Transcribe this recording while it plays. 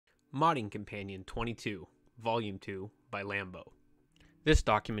Modding Companion 22, Volume 2 by LAMBO. This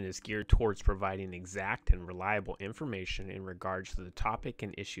document is geared towards providing exact and reliable information in regards to the topic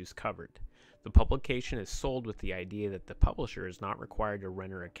and issues covered. The publication is sold with the idea that the publisher is not required to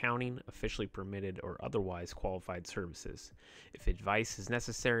render accounting, officially permitted, or otherwise qualified services. If advice is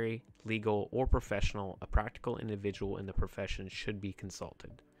necessary, legal, or professional, a practical individual in the profession should be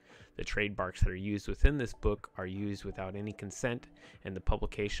consulted. The trademarks that are used within this book are used without any consent, and the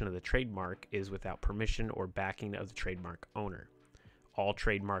publication of the trademark is without permission or backing of the trademark owner. All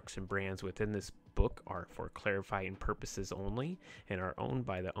trademarks and brands within this book are for clarifying purposes only and are owned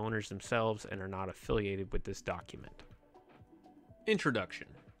by the owners themselves and are not affiliated with this document. Introduction.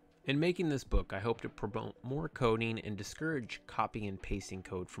 In making this book, I hope to promote more coding and discourage copying and pasting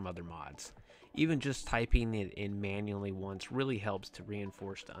code from other mods. Even just typing it in manually once really helps to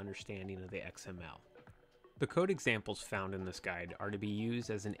reinforce the understanding of the XML. The code examples found in this guide are to be used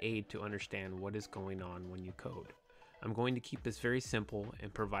as an aid to understand what is going on when you code. I'm going to keep this very simple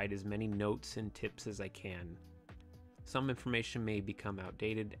and provide as many notes and tips as I can. Some information may become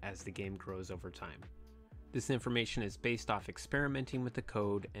outdated as the game grows over time. This information is based off experimenting with the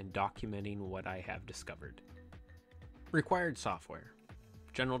code and documenting what I have discovered. Required software.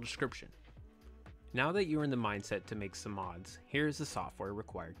 General description. Now that you're in the mindset to make some mods, here is the software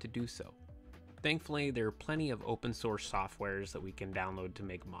required to do so. Thankfully, there are plenty of open source softwares that we can download to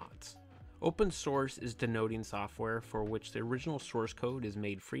make mods. Open source is denoting software for which the original source code is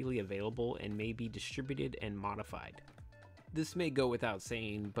made freely available and may be distributed and modified. This may go without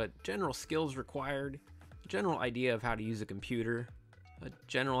saying, but general skills required, general idea of how to use a computer, a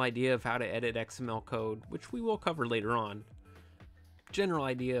general idea of how to edit XML code, which we will cover later on, general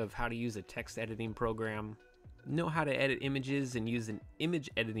idea of how to use a text editing program, know how to edit images and use an image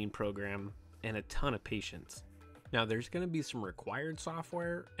editing program, and a ton of patience. Now there's going to be some required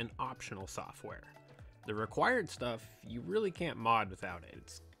software and optional software. The required stuff, you really can't mod without it.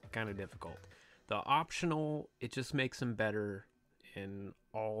 It's kind of difficult. The optional, it just makes them better in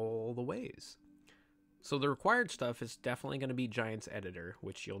all the ways. So the required stuff is definitely going to be Giant's Editor,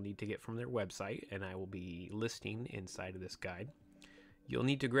 which you'll need to get from their website, and I will be listing inside of this guide. You'll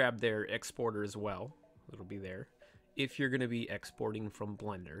need to grab their exporter as well. It'll be there if you're going to be exporting from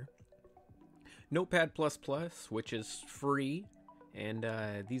Blender. Notepad++, which is free, and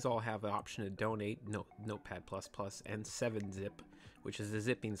these all have the option to donate. Notepad++ and 7-Zip, which is the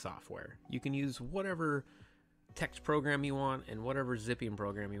zipping software. You can use whatever text program you want and whatever zipping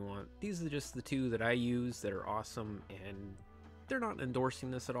program you want. These are just the two that I use that are awesome, and they're not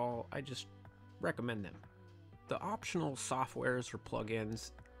endorsing this at all. I just recommend them. The optional softwares or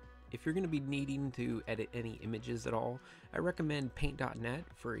plugins, if you're going to be needing to edit any images at all, I recommend Paint.net,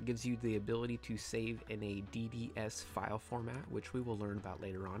 for it gives you the ability to save in a DDS file format, which we will learn about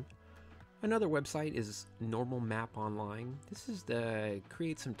later on. Another website is Normal Map Online. This is to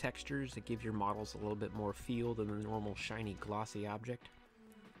create some textures that give your models a little bit more feel than the normal shiny glossy object.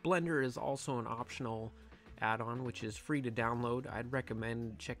 Blender is also an optional add-on which is free to download. I'd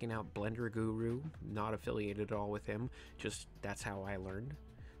recommend checking out Blender Guru, not affiliated at all with him, just that's how I learned.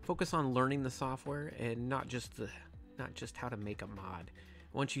 Focus on learning the software and not just how to make a mod.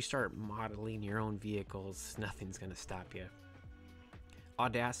 Once you start modeling your own vehicles, nothing's going to stop you.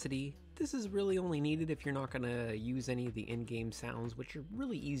 Audacity. This is really only needed if you're not going to use any of the in-game sounds, which are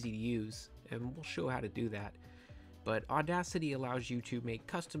really easy to use, and we'll show how to do that. But Audacity allows you to make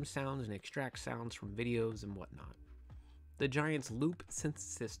custom sounds and extract sounds from videos and whatnot. The Giant's Loop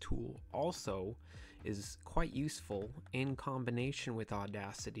Synthesis tool also is quite useful in combination with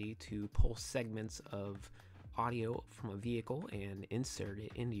Audacity to pull segments of audio from a vehicle and insert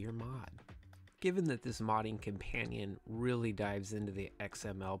it into your mod. Given that this modding companion really dives into the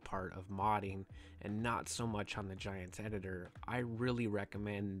XML part of modding and not so much on the Giant's Editor, I really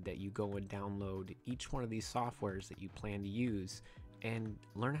recommend that you go and download each one of these softwares that you plan to use and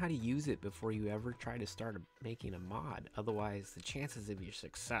learn how to use it before you ever try to start making a mod. Otherwise, the chances of your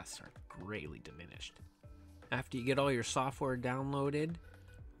success are greatly diminished. After you get all your software downloaded,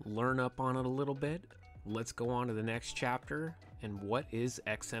 learn up on it a little bit, let's go on to the next chapter. And what is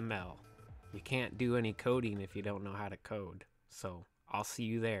XML? You can't do any coding if you don't know how to code. So I'll see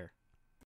you there.